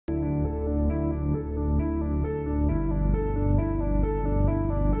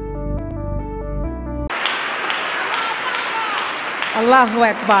Allahu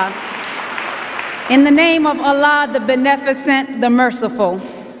Akbar. In the name of Allah, the Beneficent, the Merciful,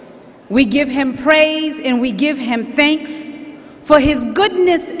 we give Him praise and we give Him thanks for His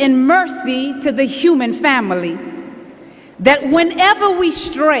goodness and mercy to the human family. That whenever we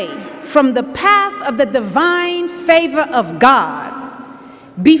stray from the path of the divine favor of God,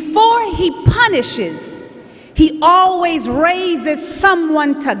 before He punishes, He always raises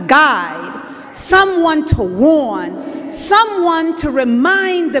someone to guide, someone to warn, someone to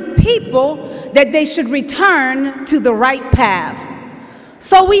remind the people that they should return to the right path.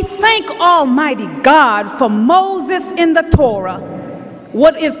 So we thank Almighty God for Moses in the Torah,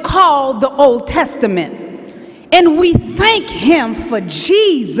 what is called the Old Testament. And we thank Him for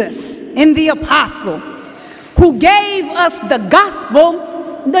Jesus in the Apostle, who gave us the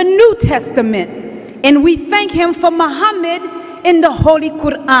gospel, the New Testament. And we thank Him for Muhammad in the Holy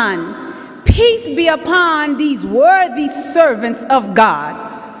Quran. Peace be upon these worthy servants of God.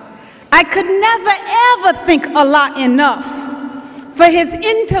 I could never ever thank Allah enough for His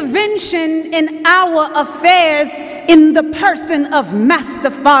intervention in our affairs in the person of Master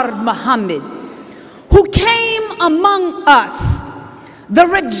Fard Muhammad, who came among us, the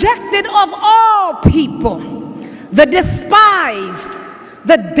rejected of all people, the despised,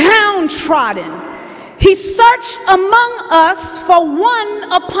 the downtrodden. He searched among us for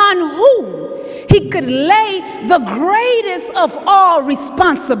one upon whom He could lay the greatest of all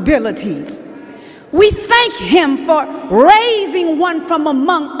responsibilities. We thank Him for raising one from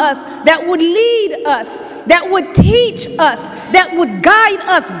among us that would lead us, that would teach us, that would guide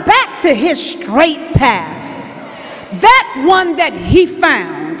us back to His straight path. That one that He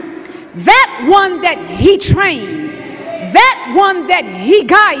found, that one that He trained, that one that He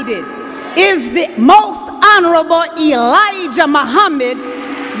guided is the most honorable Elijah Muhammad,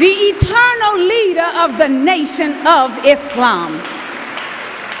 the eternal leader of the nation of Islam.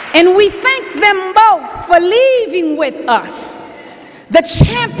 And we thank them both for leaving with us the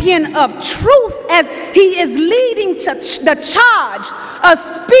champion of truth as he is leading the charge of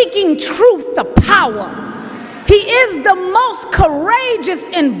speaking truth to power. He is the most courageous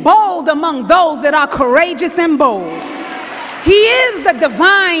and bold among those that are courageous and bold. He is the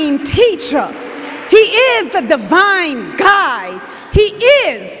divine teacher. He is the divine guide. He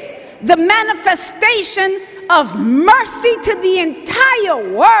is the manifestation of mercy to the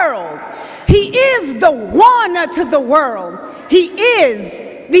entire world. He is the warner to the world. He is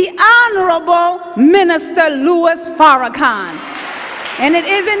the Honorable Minister Louis Farrakhan. And it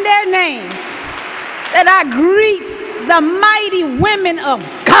is in their names that I greet the mighty women of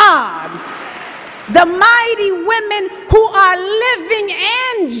God, the mighty women who are living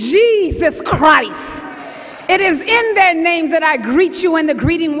in Jesus Christ. It is in their names that I greet you in the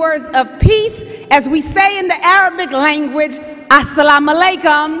greeting words of peace, as we say in the Arabic language, Assalamu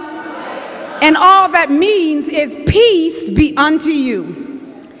alaikum. And all that means is peace be unto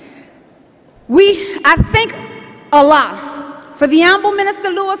you. I thank Allah for the Honorable Minister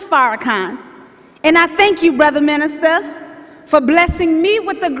Louis Farrakhan. And I thank you, Brother Minister, for blessing me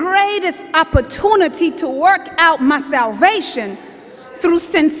with the greatest opportunity to work out my salvation through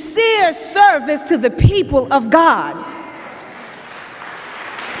sincere service to the people of God.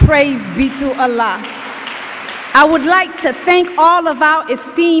 Praise be to Allah. I would like to thank all of our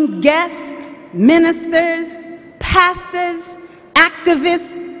esteemed guests, ministers, pastors,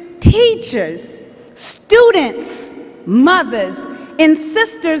 activists, teachers, students, mothers, and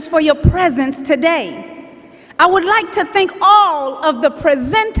sisters for your presence today. I would like to thank all of the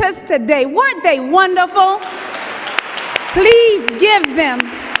presenters today. Weren't they wonderful? Please give them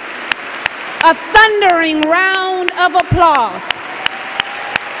a thundering round of applause.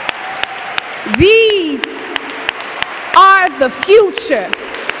 These are the future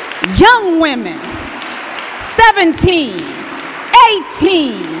young women, 17,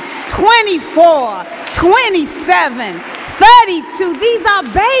 18, 24, 27, 32. These are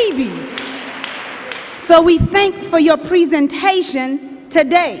babies. So we thank for your presentation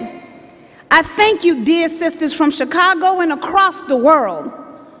today. I thank you, dear sisters from Chicago and across the world,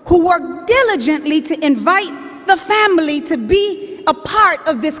 who work diligently to invite the family to be a part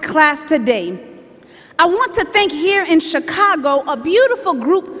of this class today. I want to thank here in Chicago a beautiful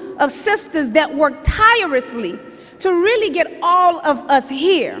group of sisters that work tirelessly to really get all of us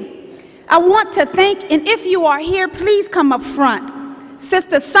here. I want to thank, and if you are here, please come up front.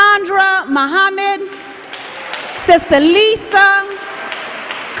 Sister Sandra Muhammad, Sister Lisa,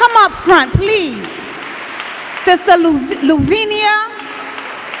 come up front, please. Sister Luvinia,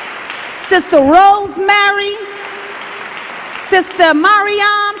 Sister Rosemary, Sister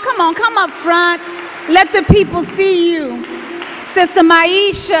Maryam, come on, come up front. Let the people see you. Sister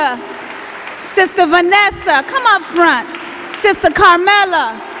Maisha, Sister Vanessa, come up front. Sister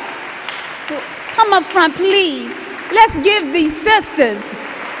Carmela, come up front, please. Let's give these sisters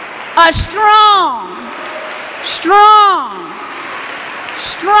a strong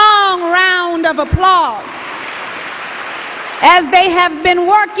round of applause as they have been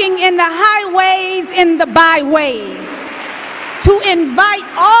working in the highways, in the byways, to invite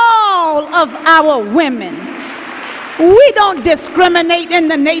all of our women. We don't discriminate in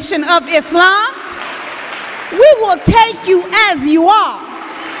the Nation of Islam. We will take you as you are.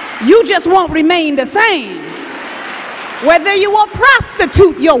 You just won't remain the same. Whether you are a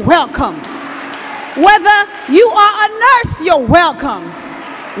prostitute, you're welcome. Whether you are a nurse, you're welcome.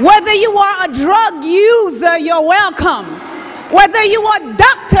 Whether you are a drug user, you're welcome. Whether you are a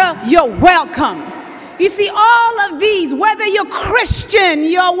doctor, you're welcome. You see, all of these, whether you're Christian,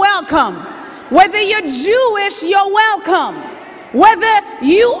 you're welcome. Whether you're Jewish, you're welcome. Whether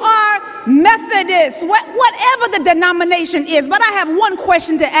you are Methodist, whatever the denomination is. But I have one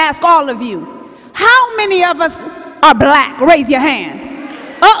question to ask all of you. How many of us are black? Raise your hand.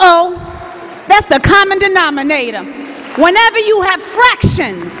 Uh-oh. That's the common denominator. Whenever you have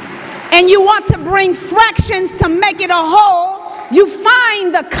fractions and you want to bring fractions to make it a whole, you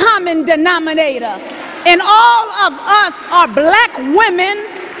find the common denominator. And all of us are black women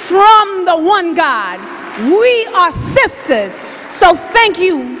from the one God. We are sisters. So thank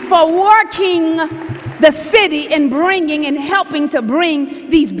you for working the city and bringing and helping to bring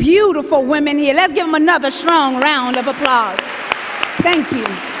these beautiful women here. Let's give them another strong round of applause. Thank you.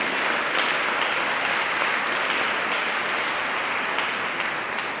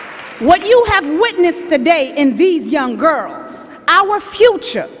 What you have witnessed today in these young girls, our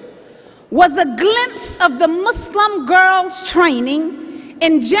future, was a glimpse of the Muslim girls' training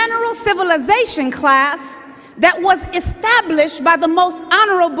in general civilization class that was established by the Most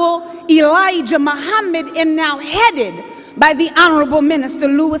Honorable Elijah Muhammad and now headed by the Honorable Minister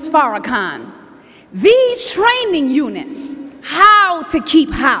Louis Farrakhan. These training units, how to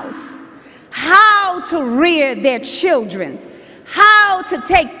keep house, how to rear their children, how to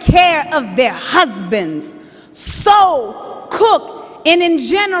take care of their husbands, sew, cook, and in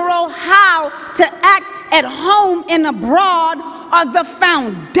general, how to act at home and abroad are the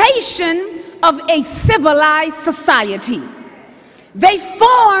foundation of a civilized society. They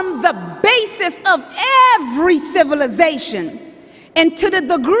form the basis of every civilization. And to the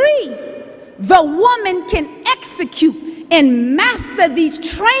degree the woman can execute and master these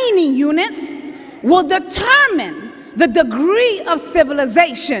training units will determine the degree of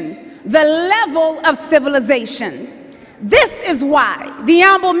civilization, the level of civilization. This is why the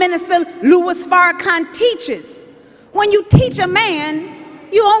Honorable Minister Louis Farrakhan teaches, when you teach a man,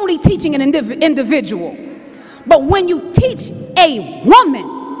 you're only teaching an individual. But when you teach a woman,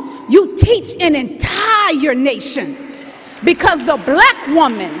 you teach an entire nation. Because the black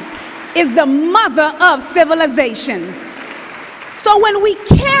woman is the mother of civilization. So when we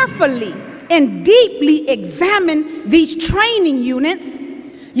carefully and deeply examine these training units,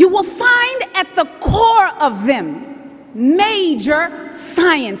 you will find at the core of them major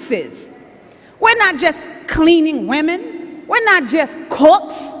sciences. We're not just cleaning women. We're not just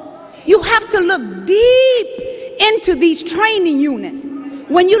cooks. You have to look deep into these training units.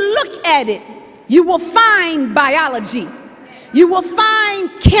 When you look at it, you will find biology. You will find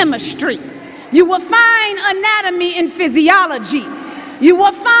chemistry. You will find anatomy and physiology. You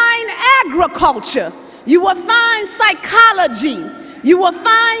will find agriculture. You will find psychology. You will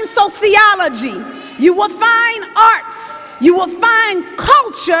find sociology. You will find arts. You will find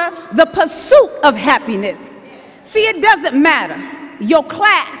culture, the pursuit of happiness. See, it doesn't matter your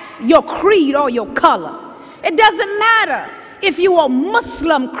class, your creed, or your color. It doesn't matter if you are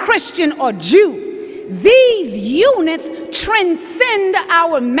Muslim, Christian, or Jew. These units transcend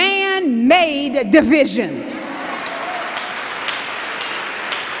our man-made division.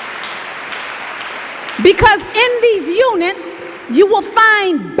 Because in these units, you will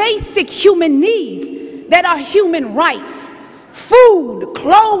find basic human needs that are human rights: food,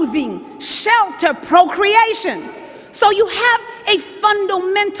 clothing, shelter, procreation. So you have a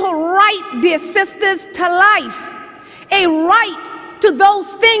fundamental right, dear sisters, to life, a right to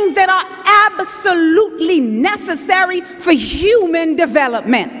those things that are absolutely necessary for human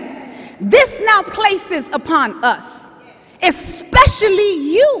development. This now places upon us, especially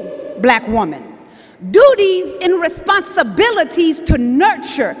you, black woman, duties and responsibilities to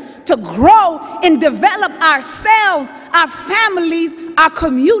nurture, to grow and develop ourselves, our families, our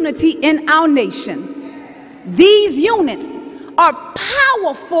community, and our nation. These units are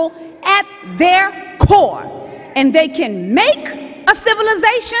powerful at their core, and they can make a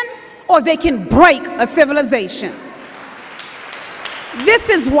civilization or they can break a civilization. This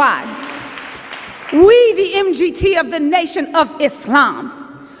is why we, the MGT of the Nation of Islam,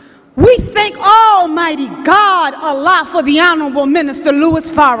 we thank Almighty God, Allah, for the Honorable Minister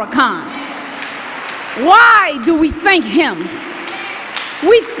Louis Farrakhan. Why do we thank him?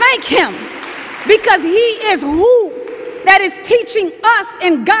 We thank him because he is who that is teaching us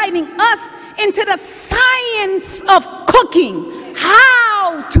and guiding us into the science of cooking,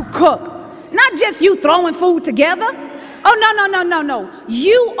 how to cook. Not just you throwing food together. Oh, no.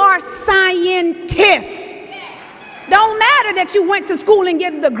 You are scientists. Don't matter that you went to school and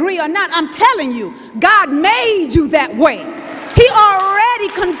get a degree or not. I'm telling you, God made you that way. He already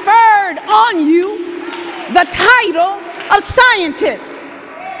conferred on you the title of scientist.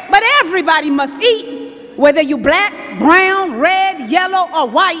 But everybody must eat, whether you black, brown, red, yellow, or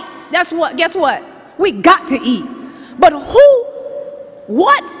white. Guess what? We got to eat. But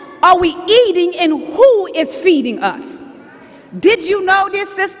what are we eating and who is feeding us? Did you know this,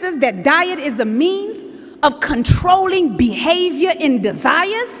 sisters, that diet is a means of controlling behavior and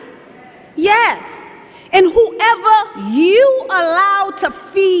desires? Yes. And whoever you allow to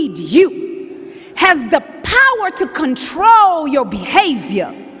feed you has the power to control your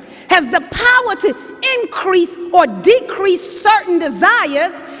behavior, has the power to increase or decrease certain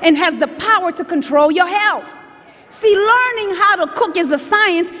desires, and has the power to control your health. See, learning how to cook is a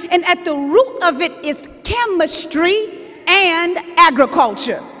science, and at the root of it is chemistry and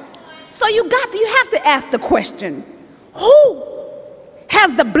agriculture. So you have to ask the question, who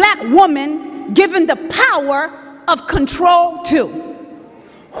has the black woman given the power of control to?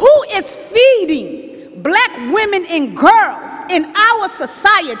 Who is feeding black women and girls in our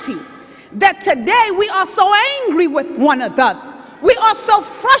society that today we are so angry with one another? We are so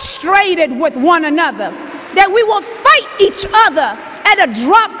frustrated with one another that we will fight each other at a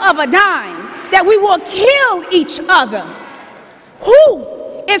drop of a dime, that we will kill each other. Who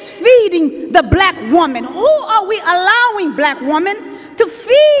is feeding the black woman? Who are we allowing, black woman, to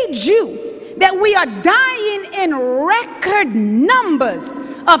feed you that we are dying in record numbers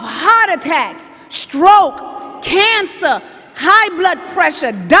of heart attacks, stroke, cancer, high blood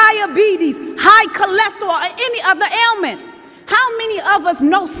pressure, diabetes, high cholesterol, or any other ailments? How many of us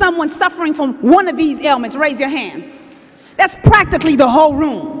know someone suffering from one of these ailments? Raise your hand. That's practically the whole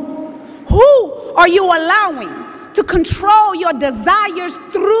room. Who are you allowing to control your desires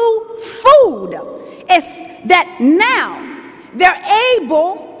through food? It's that now they're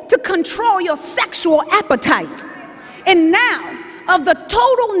able to control your sexual appetite. And now, of the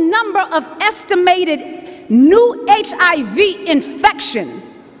total number of estimated new HIV infection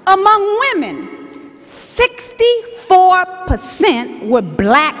among women, 64% were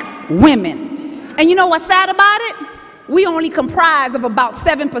black women. And you know what's sad about it? We only comprise of about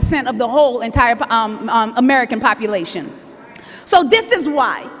 7% of the whole entire American population. So this is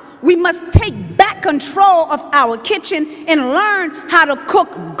why we must take back control of our kitchen and learn how to cook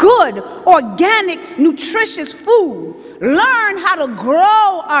good, organic, nutritious food. Learn how to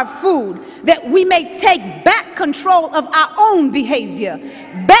grow our food that we may take back control of our own behavior,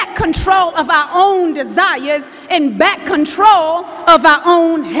 back control of our own desires, and back control of our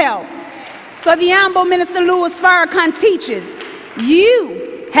own health. So the Honorable Minister Louis Farrakhan teaches,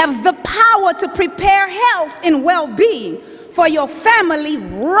 you have the power to prepare health and well-being for your family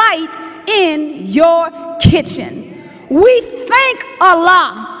right in your kitchen. We thank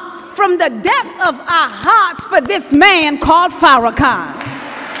Allah from the depth of our hearts for this man called Farrakhan.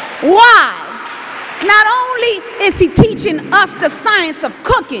 Why? Not only is he teaching us the science of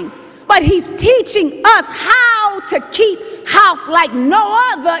cooking, but he's teaching us how to keep house like no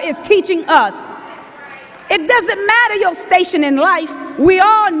other is teaching us. It doesn't matter your station in life. We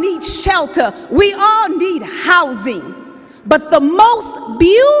all need shelter. We all need housing. But the most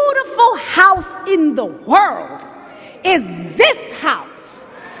beautiful house in the world is this house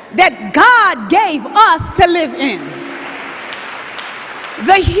that God gave us to live in.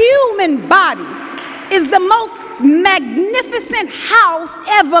 The human body is the most magnificent house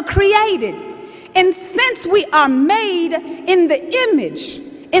ever created. And since we are made in the image,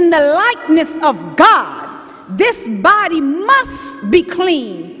 in the likeness of God, this body must be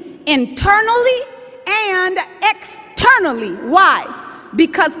clean internally and externally. Why?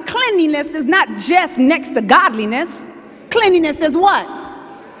 Because cleanliness is not just next to godliness. Cleanliness is what?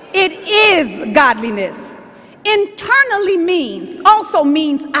 It is godliness. Internally also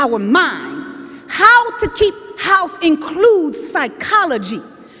means our minds. How to keep house includes psychology,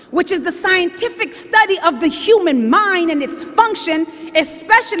 which is the scientific study of the human mind and its function,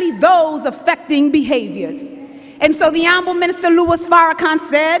 especially those affecting behaviors. And so the Honorable Minister Louis Farrakhan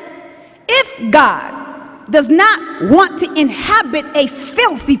said, if God does not want to inhabit a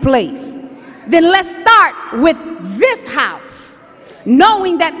filthy place, then let's start with this house,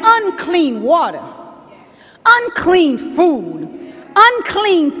 knowing that unclean water, unclean food,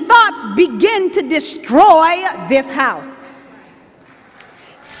 unclean thoughts begin to destroy this house.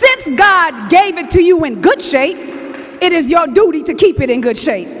 Since God gave it to you in good shape, it is your duty to keep it in good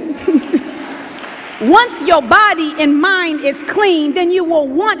shape. Once your body and mind is clean, then you will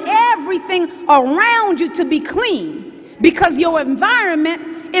want everything around you to be clean, because your environment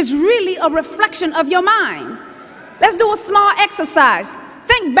is really a reflection of your mind. Let's do a small exercise.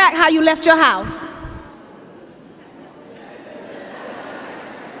 Think back how you left your house.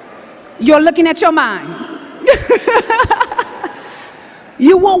 You're looking at your mind.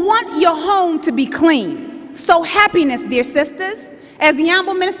 You will want your home to be clean. So happiness, dear sisters, as the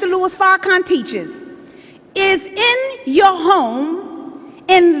Honorable Minister Louis Farrakhan teaches, is in your home,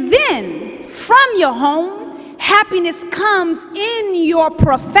 and then from your home, happiness comes in your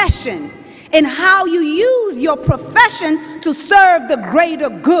profession and how you use your profession to serve the greater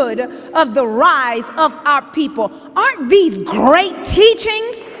good of the rise of our people. Aren't these great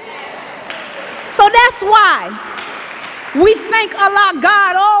teachings? So that's why we thank Allah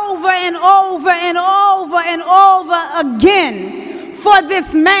God over and over and over and over again for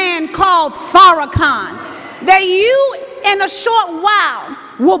this man called Farrakhan, that you in a short while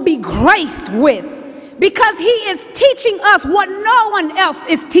will be graced with, because he is teaching us what no one else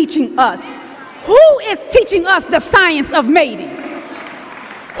is teaching us. Who is teaching us the science of mating?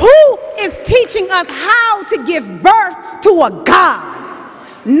 Who is teaching us how to give birth to a God?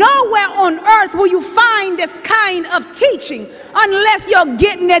 Nowhere on earth will you find this kind of teaching unless you're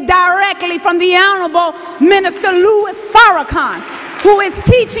getting it directly from the Honorable Minister Louis Farrakhan, who is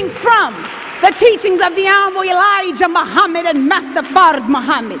teaching from the teachings of the Honorable Elijah Muhammad and Master Fard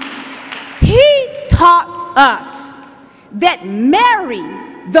Muhammad. He taught us that Mary,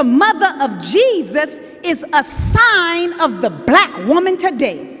 the mother of Jesus, is a sign of the black woman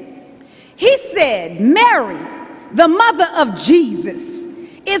today. He said Mary, the mother of Jesus,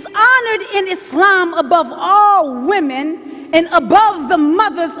 is honored in Islam above all women and above the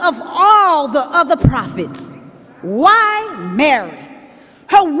mothers of all the other prophets. Why Mary?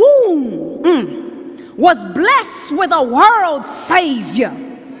 Her womb was blessed with a world savior,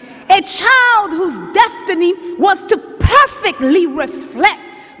 a child whose destiny was to perfectly reflect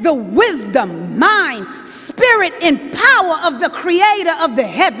the wisdom, mind, spirit, and power of the creator of the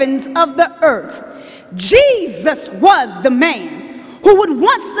heavens, of the earth. Jesus was the man who would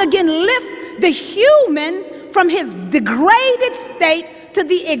once again lift the human from his degraded state to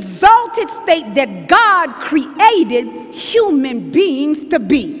the exalted state that God created human beings to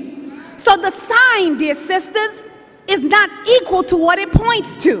be. So the sign, dear sisters, is not equal to what it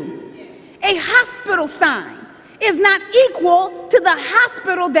points to. A hospital sign is not equal to the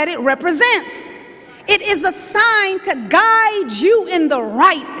hospital that it represents. It is a sign to guide you in the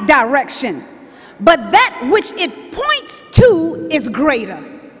right direction. But that which it points to is greater.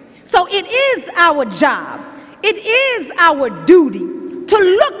 So it is our job, it is our duty to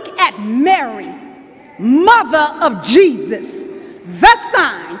look at Mary, mother of Jesus, the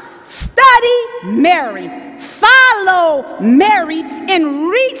sign, study Mary, follow Mary, and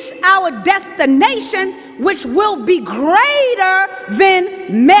reach our destination, which will be greater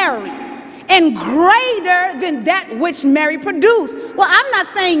than Mary and greater than that which Mary produced. Well, I'm not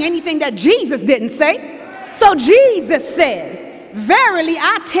saying anything that Jesus didn't say. So Jesus said, verily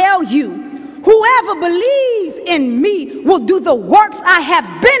I tell you, whoever believes in me will do the works I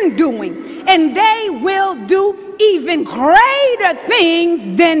have been doing, and they will do even greater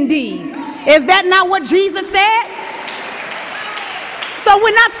things than these. Is that not what Jesus said? So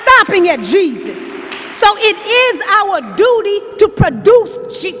we're not stopping at Jesus. So it is our duty to produce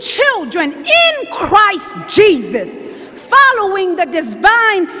children in Christ Jesus, following the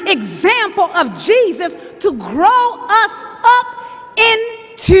divine example of Jesus to grow us up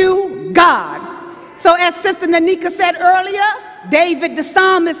into God. So as Sister Nanika said earlier, David the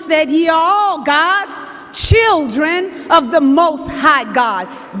psalmist said, ye are all God's children of the Most High God.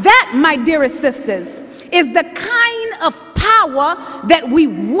 That, my dearest sisters, is the kind of power that we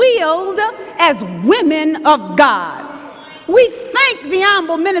wield as women of God. We thank the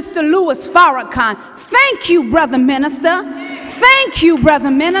Honorable Minister Louis Farrakhan. Thank you, Brother Minister. Thank you, Brother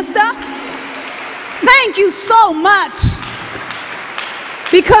Minister. Thank you so much,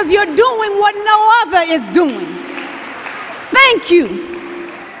 because you're doing what no other is doing. Thank you,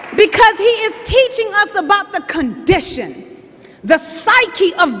 because he is teaching us about the condition, the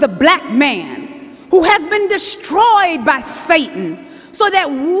psyche of the black man, who has been destroyed by Satan, so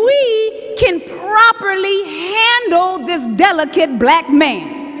that we can properly handle this delicate black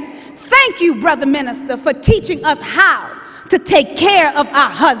man. Thank you, Brother Minister, for teaching us how to take care of our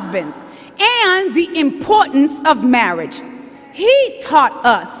husbands and the importance of marriage. He taught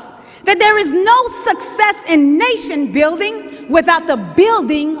us that there is no success in nation building without the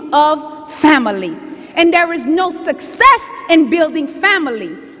building of family. And there is no success in building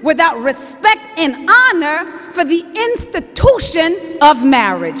family without respect and honor for the institution of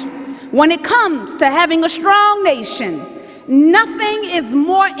marriage. When it comes to having a strong nation, nothing is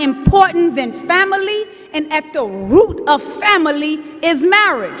more important than family, and at the root of family is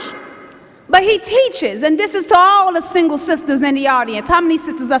marriage. But he teaches, and this is to all the single sisters in the audience. How many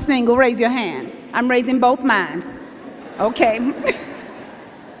sisters are single? Raise your hand. I'm raising both minds. Okay. To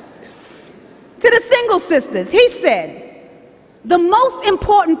the single sisters, he said, the most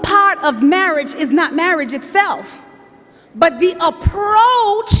important part of marriage is not marriage itself, but the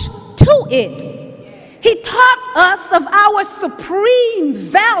approach to it. He taught us of our supreme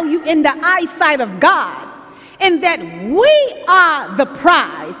value in the eyesight of God, and that we are the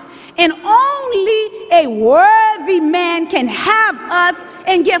prize, and only a worthy man can have us,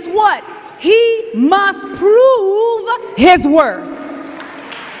 and guess what? He must prove his worth.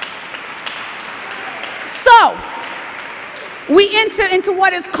 So, we enter into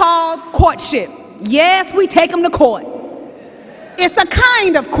what is called courtship. Yes, we take them to court. It's a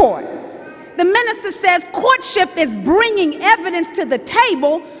kind of court. The minister says courtship is bringing evidence to the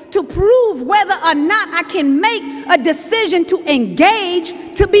table to prove whether or not I can make a decision to engage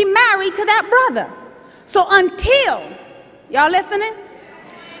to be married to that brother. So until, y'all listening?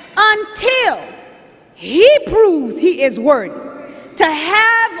 Until he proves he is worthy to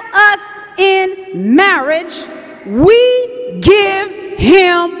have us in marriage, we give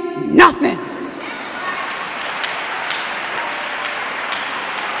him nothing.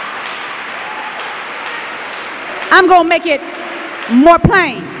 I'm going to make it more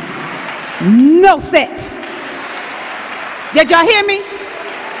plain. No sex. Did y'all hear me?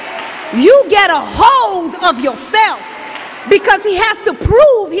 You get a hold of yourself because he has to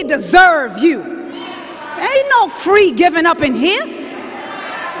prove he deserves you. Ain't no free giving up in here.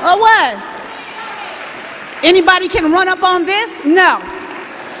 Or what? Anybody can run up on this? No.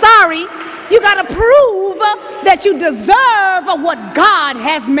 Sorry. You got to prove that you deserve what God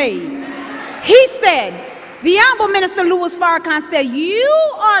has made. He said, the Honorable Minister Louis Farrakhan said, you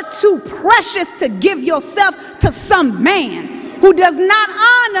are too precious to give yourself to some man who does not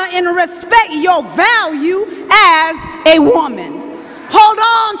honor and respect your value as a woman. Hold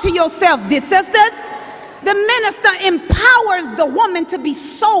on to yourself, dear sisters. The minister empowers the woman to be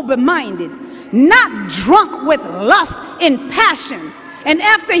sober-minded, not drunk with lust and passion. And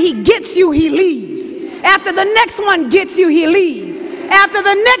after he gets you, he leaves. After the next one gets you, he leaves. After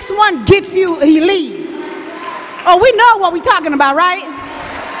the next one gets you, he leaves. Oh, we know what we're talking about, right?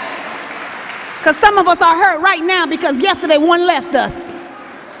 Because some of us are hurt right now because yesterday one left us.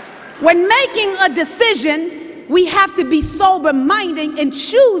 When making a decision, we have to be sober-minded in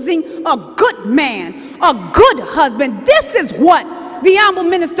choosing a good man, a good husband. This is what the Honorable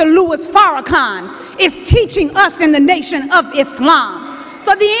Minister Louis Farrakhan is teaching us in the Nation of Islam.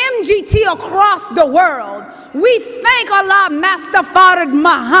 So the MGT across the world, we thank Allah Master Farid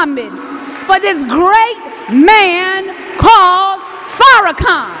Muhammad for this great man called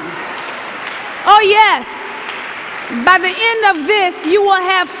Farrakhan. Oh yes, by the end of this, you will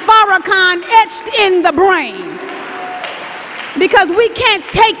have Farrakhan etched in the brain. Because we can't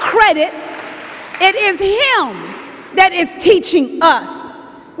take credit, it is him that is teaching us.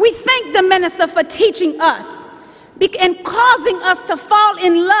 We thank the minister for teaching us and causing us to fall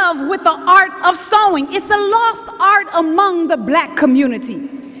in love with the art of sewing. It's a lost art among the black community.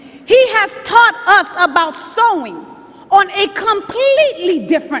 He has taught us about sewing on a completely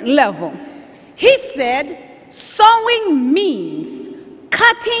different level. He said, sewing means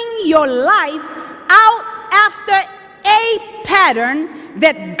cutting your life out after a pattern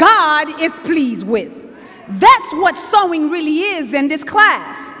that God is pleased with. That's what sewing really is in this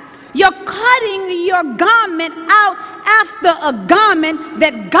class. You're cutting your garment out after a garment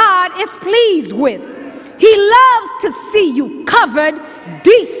that God is pleased with. He loves to see you covered,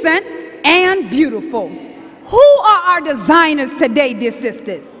 decent, and beautiful. Who are our designers today, dear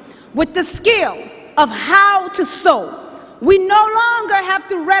sisters? With the skill of how to sew, we no longer have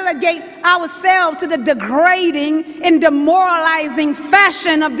to relegate ourselves to the degrading and demoralizing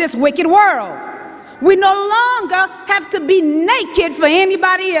fashion of this wicked world. We no longer have to be naked for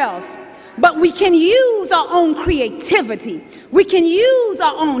anybody else, but we can use our own creativity. We can use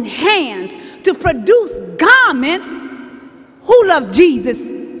our own hands to produce garments. Who loves Jesus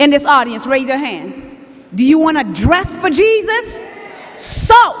in this audience? Raise your hand. Do you want to dress for Jesus?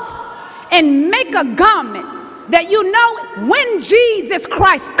 Sew and make a garment that you know when Jesus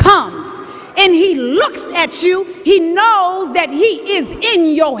Christ comes and he looks at you, he knows that he is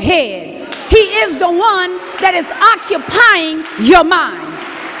in your head. He is the one that is occupying your mind.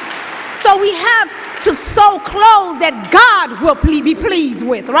 So we have to sew clothes that God will be pleased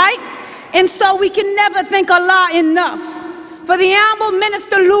with, right? And so we can never thank Allah enough for the Honorable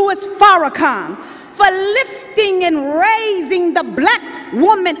Minister Louis Farrakhan for lifting and raising the black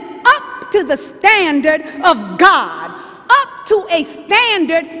woman up to the standard of God, up to a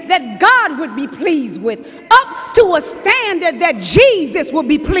standard that God would be pleased with, up to a standard that Jesus would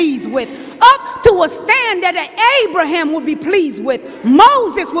be pleased with, up to a standard that Abraham would be pleased with,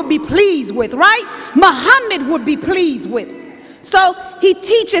 Moses would be pleased with, right? Muhammad would be pleased with. So he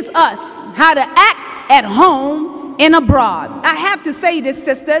teaches us how to act at home and abroad. I have to say this,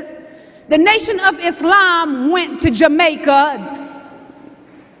 sisters. The Nation of Islam went to Jamaica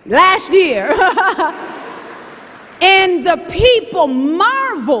last year and the people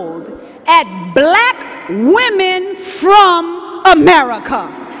marveled at black women from America.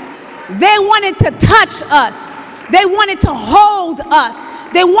 They wanted to touch us. They wanted to hold us.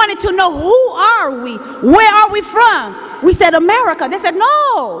 They wanted to know, who are we? Where are we from? We said America. They said,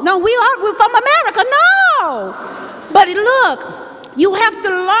 no, we're from America. No. But look, you have to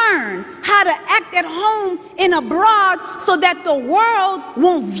learn how to act at home and abroad so that the world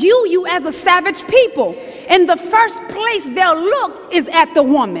won't view you as a savage people. And the first place they'll look is at the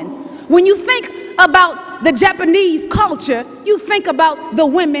woman. When you think about the Japanese culture, you think about the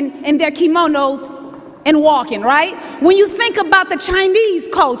women in their kimonos and walking, right? When you think about the Chinese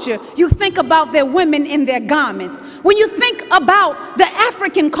culture, you think about their women in their garments. When you think about the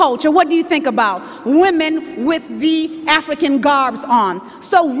African culture, what do you think about? Women with the African garbs on.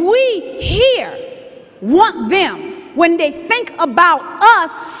 So we here want them, when they think about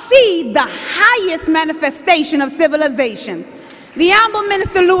us, see the highest manifestation of civilization. The Honorable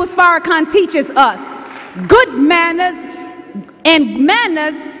Minister Louis Farrakhan teaches us good manners, and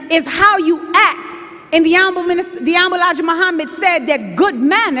manners is how you act. And the Honorable Elijah Muhammad said that good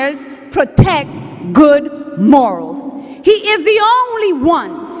manners protect good morals. He is the only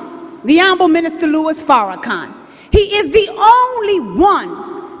one, the Honorable Minister Louis Farrakhan. He is the only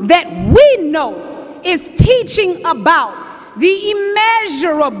one that we know is teaching about the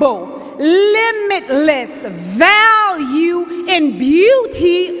immeasurable, limitless value and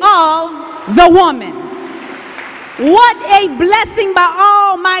beauty of the woman. What a blessing by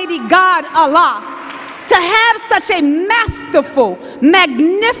Almighty God Allah to have such a masterful,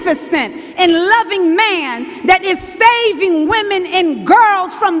 magnificent, and loving man that is saving women and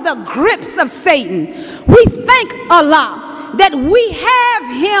girls from the grips of Satan. We thank Allah that we have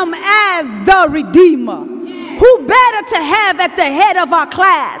him as the Redeemer. Who better to have at the head of our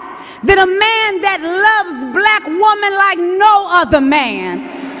class than a man that loves black women like no other man?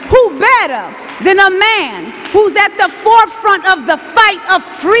 Who better than a man who's at the forefront of the fight of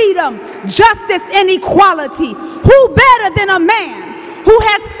freedom, justice, and equality? Who better than a man who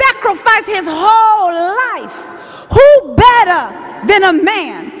has sacrificed his whole life? Who better than a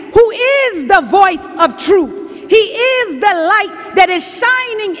man who is the voice of truth? He is the light that is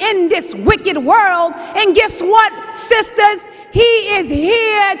shining in this wicked world. And guess what, sisters? He is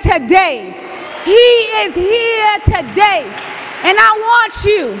here today. He is here today. And I want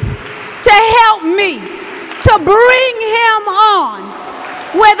you to help me to bring him on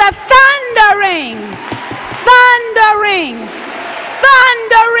with a thundering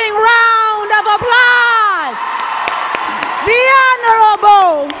round of applause. The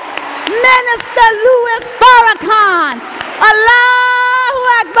Honorable Minister Louis Farrakhan. Allahu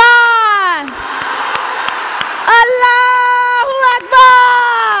Akbar. Allahu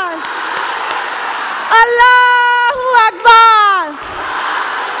Akbar. Allahu Akbar.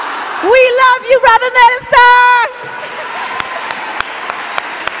 We love you, Brother Minister.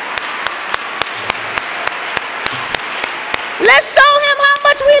 Let's show him how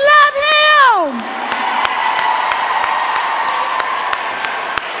much we love him.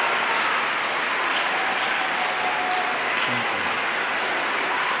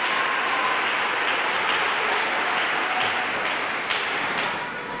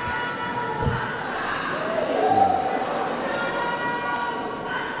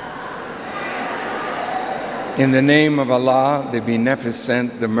 In the name of Allah, the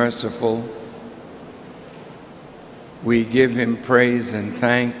Beneficent, the Merciful, we give him praise and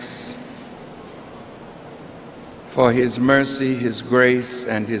thanks for His mercy, His grace,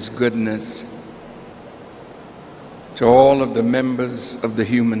 and His goodness to all of the members of the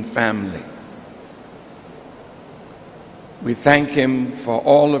human family. We thank Him for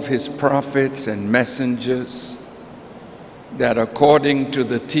all of His prophets and messengers that, according to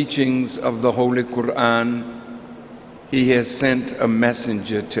the teachings of the Holy Quran, He has sent a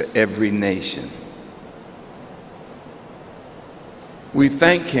messenger to every nation. We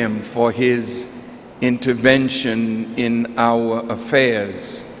thank Him for His intervention in our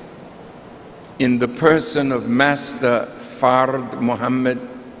affairs in the person of Master Fard Muhammad,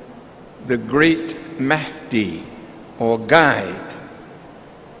 the great Mahdi, or guide,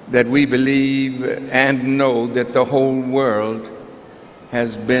 that we believe and know that the whole world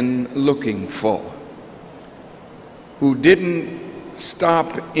has been looking for, who didn't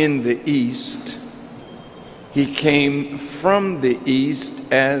stop in the East. He came from the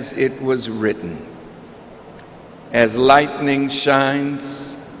East, as it was written, as lightning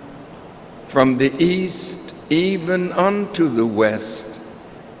shines from the East even unto the West,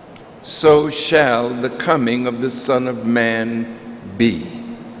 so shall the coming of the Son of Man be.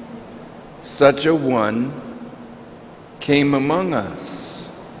 Such a one came among us,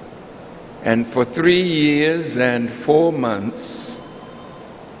 and for 3 years and 4 months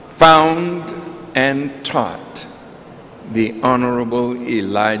found and taught the Honorable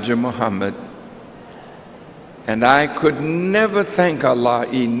Elijah Muhammad. And I could never thank Allah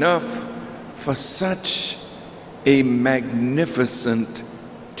enough for such a magnificent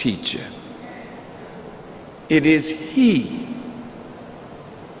teacher. It is he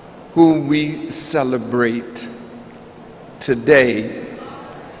who we celebrate today,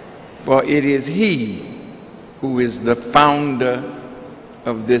 for it is he who is the founder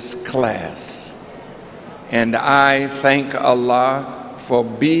of this class. And I thank Allah for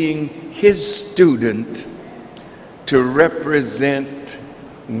being his student to represent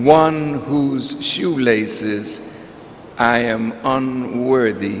one whose shoelaces I am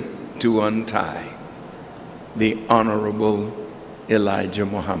unworthy to untie, the Honorable Elijah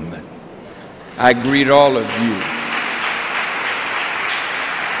Muhammad. I greet all of you.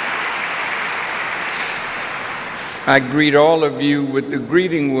 I greet all of you with the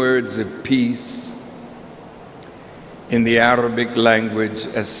greeting words of peace in the Arabic language,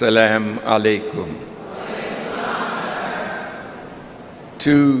 Assalamu alaikum.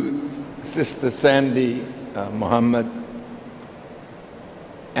 To Sister Sandy Muhammad,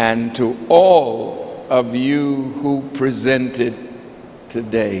 and to all of you who presented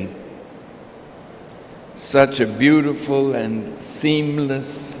today. Such a beautiful and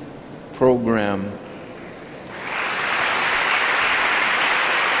seamless program.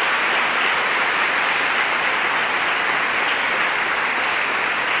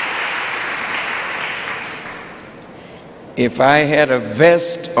 If I had a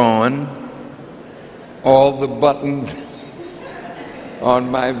vest on, all the buttons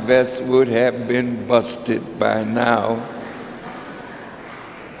on my vest would have been busted by now.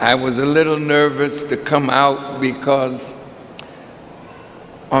 I was a little nervous to come out because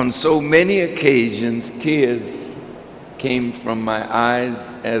on so many occasions tears came from my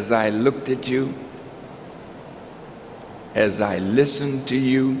eyes as I looked at you, as I listened to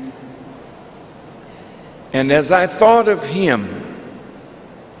you, and as I thought of him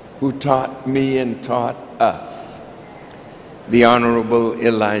who taught me and taught us, the Honorable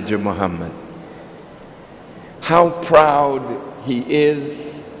Elijah Muhammad. How proud he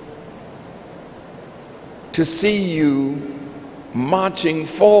is to see you marching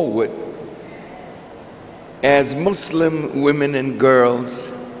forward as Muslim women and girls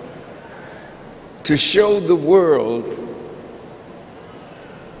to show the world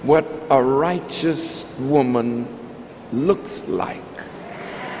what a righteous woman looks like.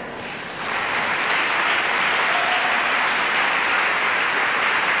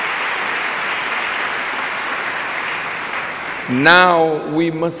 Now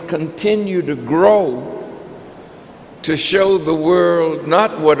we must continue to grow to show the world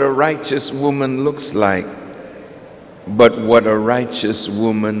not what a righteous woman looks like, but what a righteous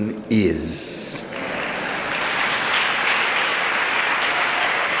woman is.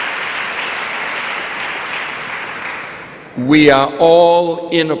 We are all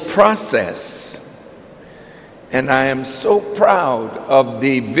in a process, and I am so proud of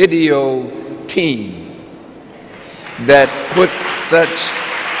the video team that put such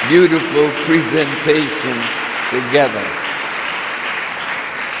beautiful presentation together.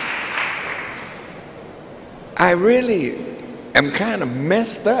 I really am kind of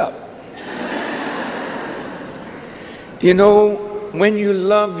messed up. You know, when you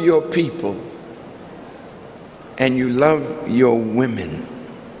love your people and you love your women,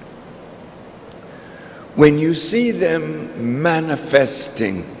 when you see them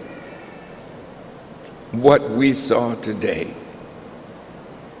manifesting what we saw today,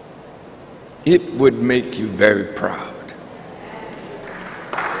 it would make you very proud.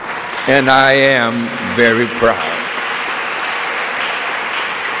 And I am very proud.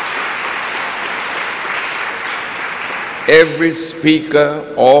 Every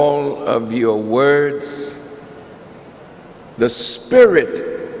speaker, all of your words, the spirit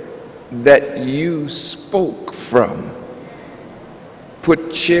that you spoke from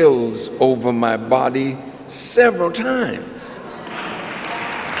put chills over my body several times.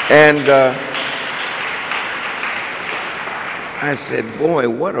 And I said, boy,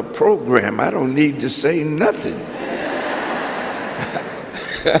 what a program. I don't need to say nothing.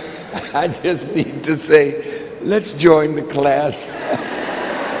 I just need to say, let's join the class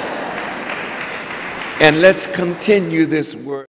and let's continue this work.